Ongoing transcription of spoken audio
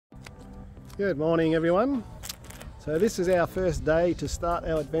Good morning everyone. So this is our first day to start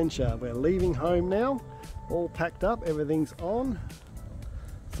our adventure. We're leaving home now, all packed up, everything's on.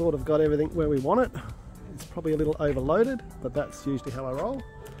 Sort of got everything where we want it. It's probably a little overloaded, but that's usually how I roll.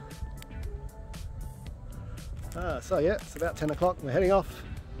 So yeah, it's about 10 o'clock, we're heading off,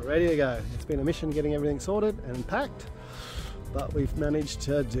 we're ready to go. It's been a mission getting everything sorted and packed, but we've managed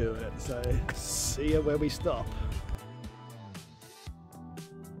to do it. So see you where we stop.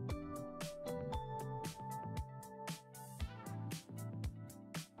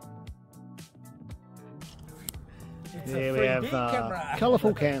 Here we have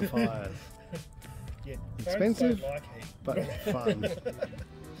colourful campfires. Yeah, expensive, like but fun. There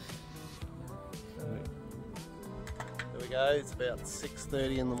we go, it's about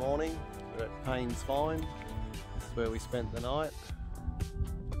 6:30 in the morning. We're at Payne's Fine. This is where we spent the night.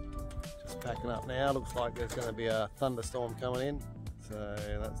 Just packing up now. Looks like there's going to be a thunderstorm coming in, so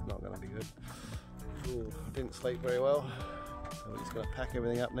that's not going to be good. Ooh, I didn't sleep very well, so we're just going to pack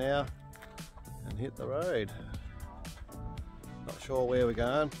everything up now and hit the road. Not sure where we're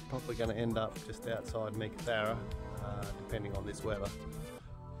going, probably going to end up just outside Meekatharra, depending on this weather.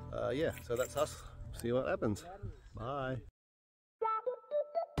 Yeah, so that's us. See what happens. Bye.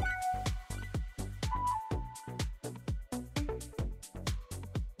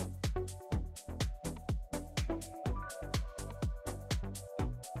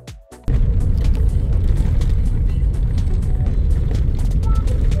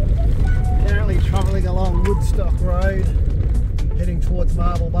 Currently travelling along Woodstock Road, heading towards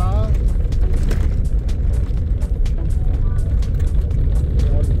Marble Bar.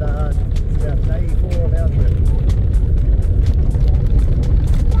 It's about day 4 of our trip.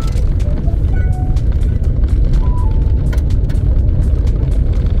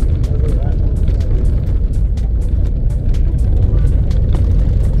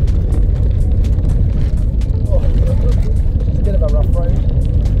 It's a bit of a rough road.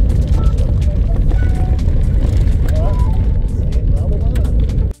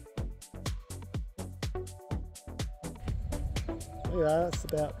 It's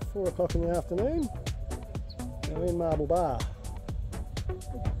about 4 o'clock in the afternoon. We're in Marble Bar,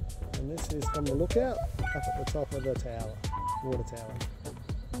 and this is from the lookout up at the top of the tower, water tower.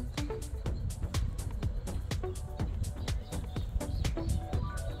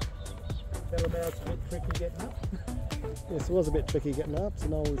 Tell them how it's a bit tricky getting up. Yes, it was a bit tricky getting up. It's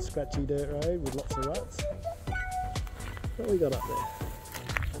an old scratchy dirt road with lots of ruts. What we got up there?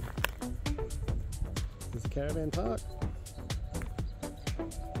 There's a caravan park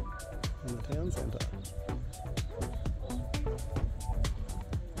and the town centre.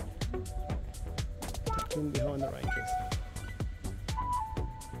 Tucked in behind the ranges.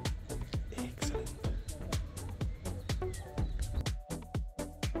 Excellent.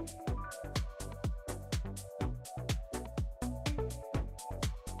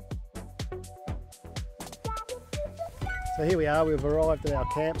 So here we are, we've arrived at our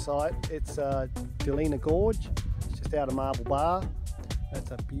campsite. It's Dooleena Gorge. It's just out of Marble Bar.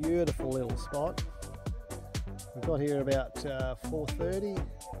 That's a beautiful little spot. We got here about 4:30,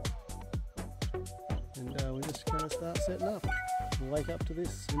 and we're just going to start setting up. We'll wake up to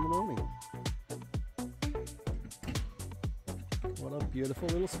this in the morning. What a beautiful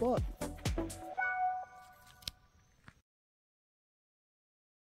little spot.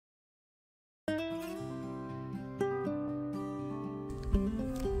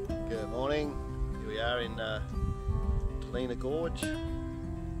 Good morning. Here we are in Dooleena Gorge.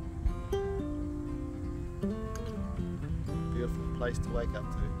 Beautiful place to wake up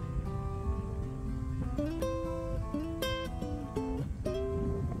to.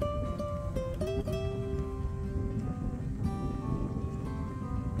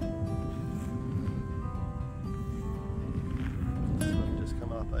 Sun just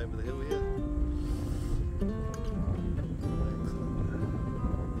come up over the hill here.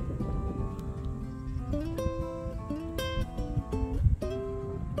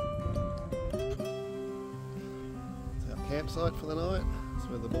 Campsite for the night. That's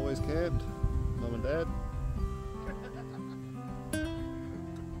where the boys camped, Mum and Dad.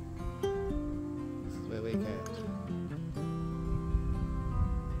 This is where we camped.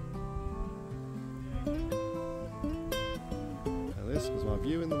 And this was my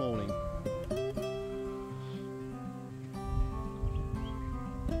view in the morning.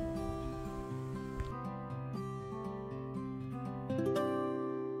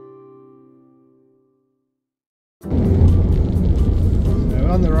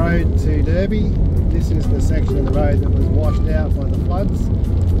 On the road to Derby. This is the section of the road that was washed out by the floods.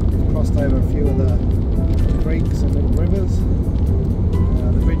 We've crossed over a few of the creeks and little rivers.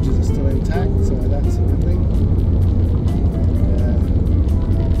 The bridges are still intact.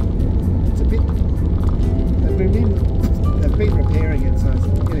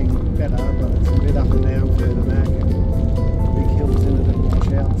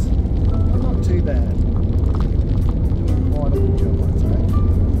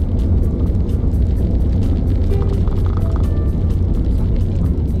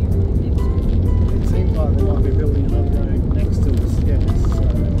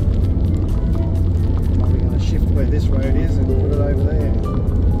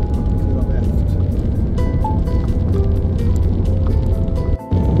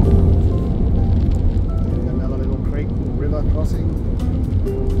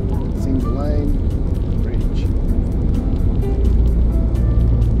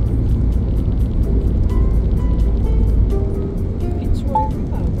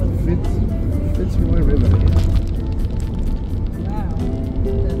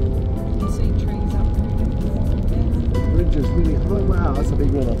 which is really high. Wow, that's a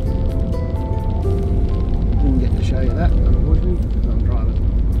big river. Didn't get to show you that, unfortunately, because I'm driving.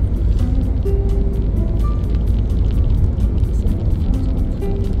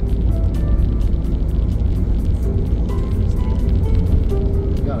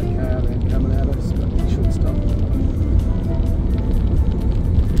 Got a caravan coming at us, but it should stop.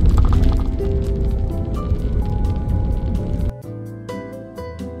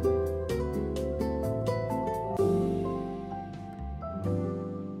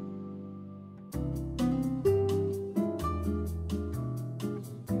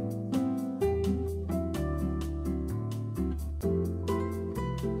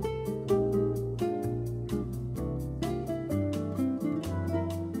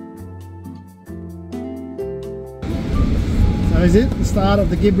 So is it the start of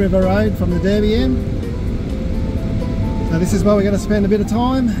the Gibb River Road from the Derby end? So this is where we're going to spend a bit of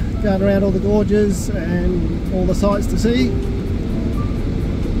time, going around all the gorges and all the sights to see.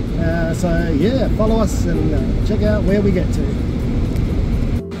 So yeah, follow us and check out where we get to.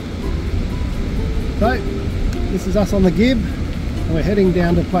 So this is us on the Gibb, and we're heading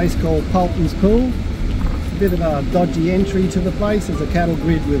down to a place called Polton's Pool. It's a bit of a dodgy entry to the place. There's a cattle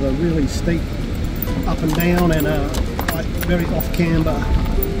grid with a really steep up and down and a very off-camber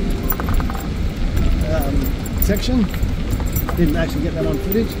section. Didn't actually get that on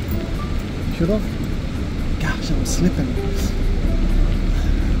footage. Should have. Gosh, I was slipping.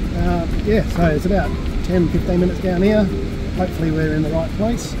 Yeah, so it's about 10-15 minutes down here. Hopefully we're in the right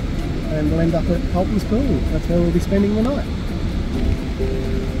place and we'll end up at Polton's Pool. That's where we'll be spending the night.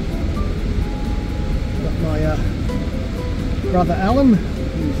 Got my brother Alan,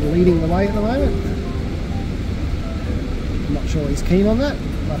 who's leading the way at the moment. I'm not sure he's keen on that,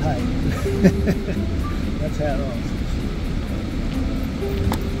 but hey, that's how it rolls.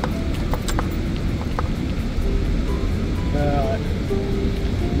 Alright,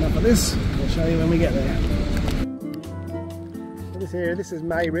 enough of this, I'll show you when we get there. So this area, this is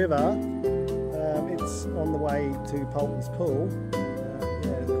May River. It's on the way to Polton's Pool.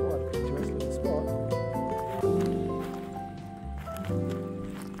 Yeah, it's quite a picturesque little spot.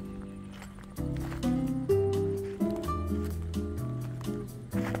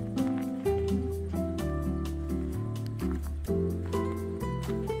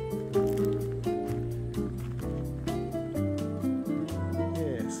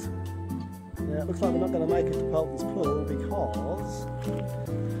 It looks like we're not going to make it to Polton's Pool because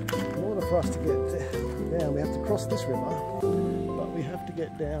in order for us to get down we have to cross this river, but we have to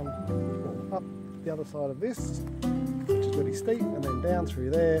get down up the other side of this, which is really steep, and then down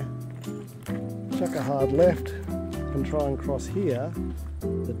through there, chuck a hard left and try and cross here,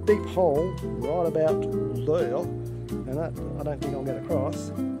 the deep hole right about there, and that I don't think I'll get across,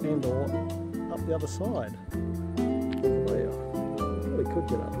 and or up the other side. There. Probably could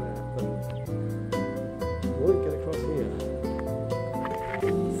get up there, but we'll get across here.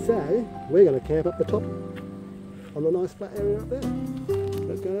 So we're going to camp up the top on the nice flat area up there.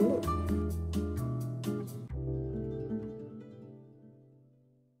 Let's go and have a look.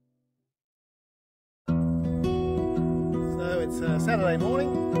 So it's Saturday morning.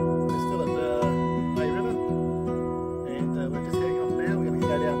 We're still at May River, and we're just heading off now. We're going to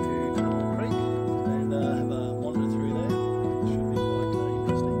go down to Tunnel Creek and have a wander through there. It should be quite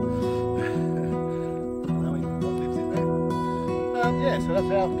interesting. Yeah, so that's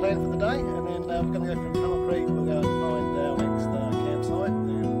our plan for the day, and then we're going to go from Tunnel Creek, we'll go and find our next campsite and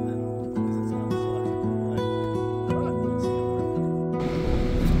then visit some other sites. Alright, we'll see you.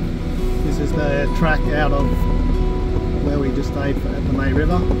 This is the track out of where we just stayed at the May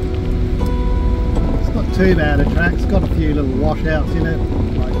River. It's not too bad a track, it's got a few little washouts in it,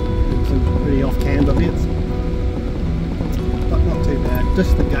 like some pretty off-camber bits, but not too bad.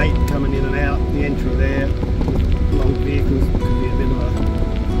 Just the gate coming in and out, the entry there. Long vehicles could be a bit of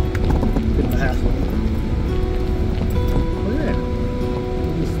a hassle. But yeah,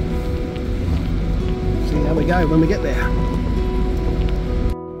 we'll just see how we go when we get there.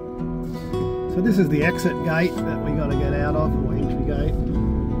 So this is the exit gate that we got to get out of, or entry gate,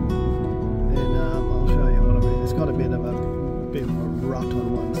 and I'll show you what I mean. It's got a bit of a rut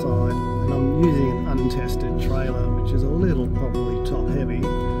on one side, and I'm using an untested trailer, which is a little probably top heavy.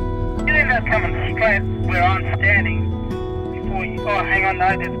 You end up coming straight where I'm standing before you... Oh, hang on,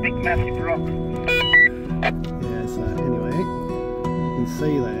 no, there's a big massive rock. Yeah, so anyway, you can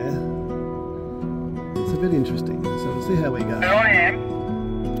see there, it's a bit interesting, so we'll see how we go. Where I am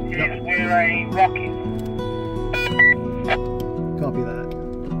is where a rock is. Copy that.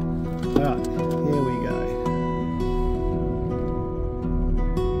 Alright, here we go.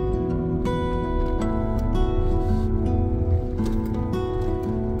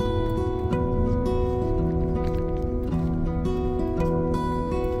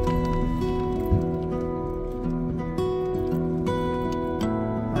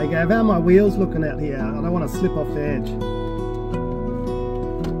 Hey Gav, how are my wheels looking out here? I don't want to slip off the edge.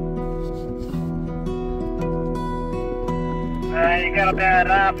 You got about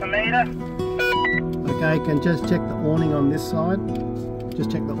half a metre. Okay, can just check the awning on this side.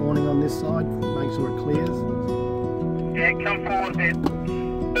 Just check the awning on this side, make sure it clears. Yeah, come forward a bit.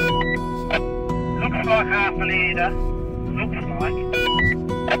 Looks like half a metre. Looks like.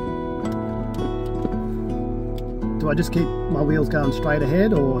 Do I just keep my wheels going straight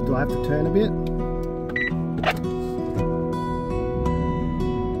ahead or do I have to turn a bit?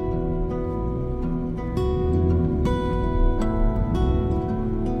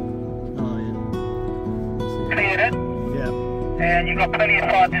 Oh yeah. Cleared it. Yeah. And you got plenty of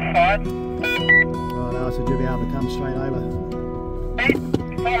side this side. Right, now so you'll be able to come straight over.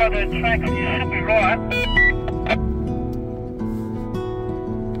 Follow the tracks, you should be right.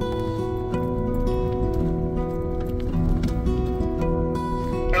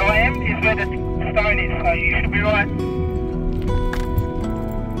 Where I am is where the stone is, so you should be right.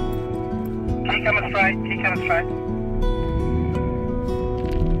 Keep coming straight, keep coming straight.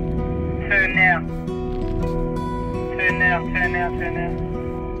 Turn now. Turn now, turn now, turn now.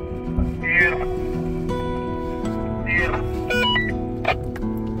 Beautiful. Beautiful.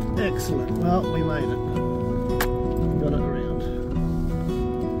 Excellent. Well, we made it. Got it around.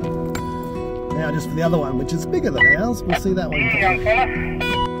 Now just for the other one, which is bigger than ours. We'll see that one. Yeah, young fella.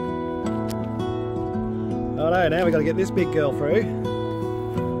 Righto, now we've got to get this big girl through.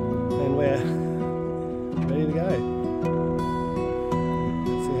 And we're ready to go.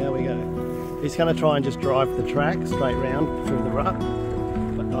 Let's see how we go. He's going to try and just drive the track straight round through the rut.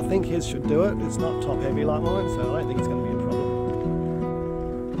 But I think his should do it. It's not top heavy like mine, so I don't think it's going to be a problem.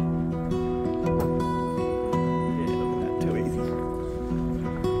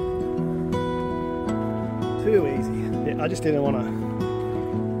 Too easy. Yeah, I just didn't want to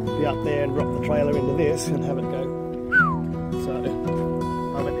be up there and drop the trailer into this and have it go. So I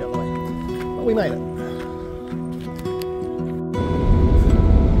went the other way. But we made it.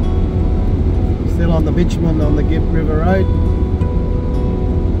 Still on the bitumen on the Gib River Road.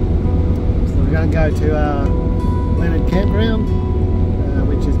 So we're going to go to Leonard Campground,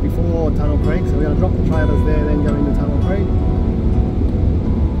 which is before Tunnel Creek. So we're going to drop the trailers there, then go into Tunnel Creek.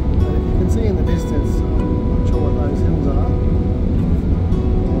 And if you can see in the distance, what those hills are.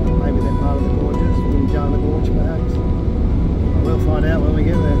 Maybe they're part of the gorges, Dooleena Gorge perhaps. We'll find out when we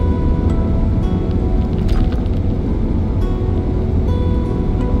get there.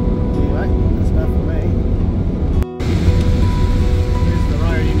 Anyway, that's enough for me. There's the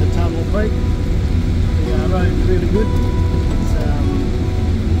road into Tunnel Creek. The road's really good. It's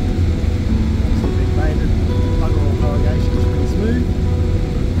obviously been painted, bugger all corrugation is pretty smooth.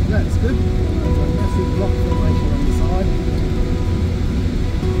 That's good. There's a massive block formation on the side.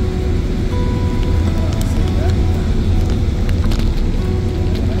 See that?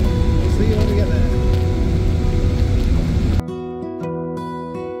 We'll see you when we get there.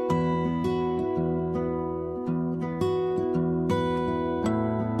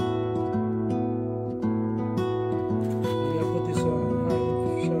 Yeah, put this on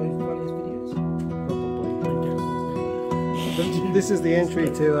show his funniest videos. Probably. This is the entry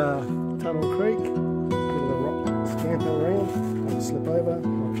to Tunnel Creek. Bit of a rock scamper around. I'll slip over.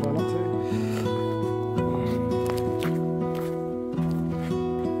 I'll try not to.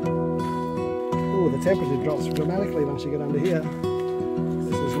 Oh, the temperature drops dramatically once you get under here.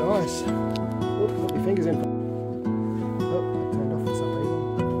 This is nice. Oh, put your fingers in. Oh, I turned off for some reason.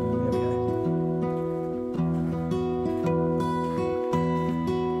 There we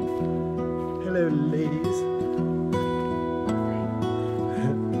go. Hello, ladies.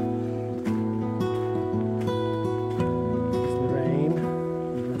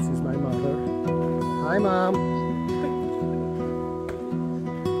 Hi, Mom.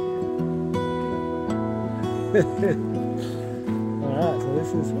 Alright, so this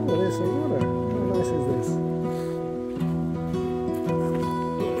is, oh, there's some water. How nice is this?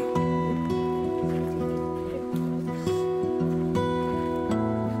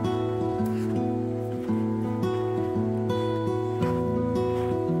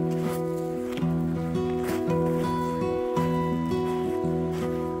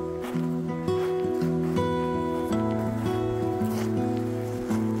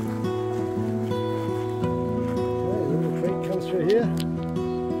 Through here. It's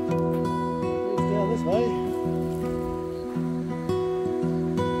down this way.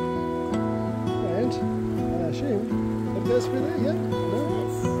 And I assume it goes through there, yeah?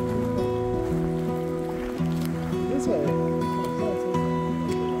 Nice. This way.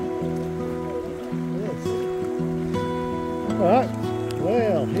 Yes. Alright,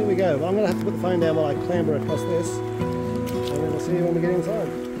 Well, here we go. I'm going to have to put the phone down while I clamber across this, and then we'll see you when we get inside.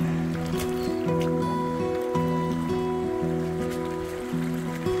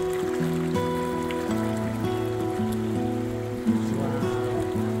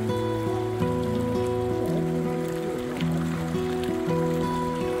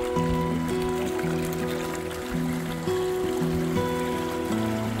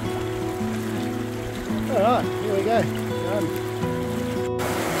 Alright, here we go. Done.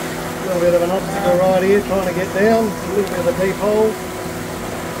 A little bit of an obstacle ride here, trying to get down. A little bit of a deep hole.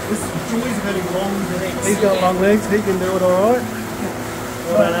 This joys of having long legs. He's got long legs, he can do it alright.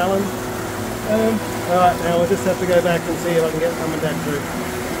 Well done, Alan. Alright, now we'll just have to go back and see if I can get coming back through.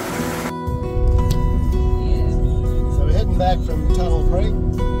 So we're heading back from Tunnel Creek,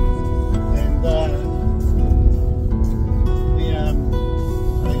 and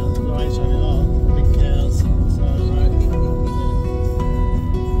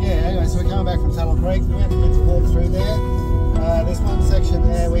so we're coming back from Tunnel Creek. We have to walk through there. There's one section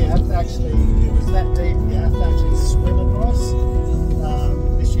there where you have to actually, it was that deep, you have to actually swim across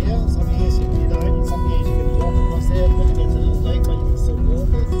this year. Some years you don't, some years you can walk across there, but it gets a little deep, but you can still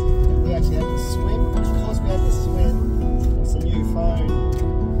walk it. We actually had to swim. Because we had to swim, it's a new phone.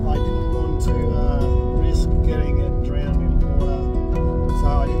 I didn't want to risk getting it drowned in water, so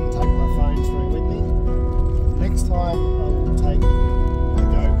I didn't take my phone through with me. Next time I will take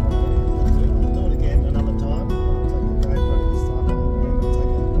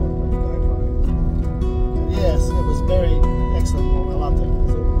very excellent walk. I loved it. It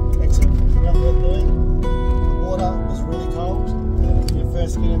was excellent. Well worth doing. The water was really cold. When you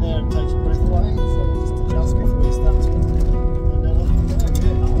first get in there, it takes your breath away. So just adjust before you start swimming.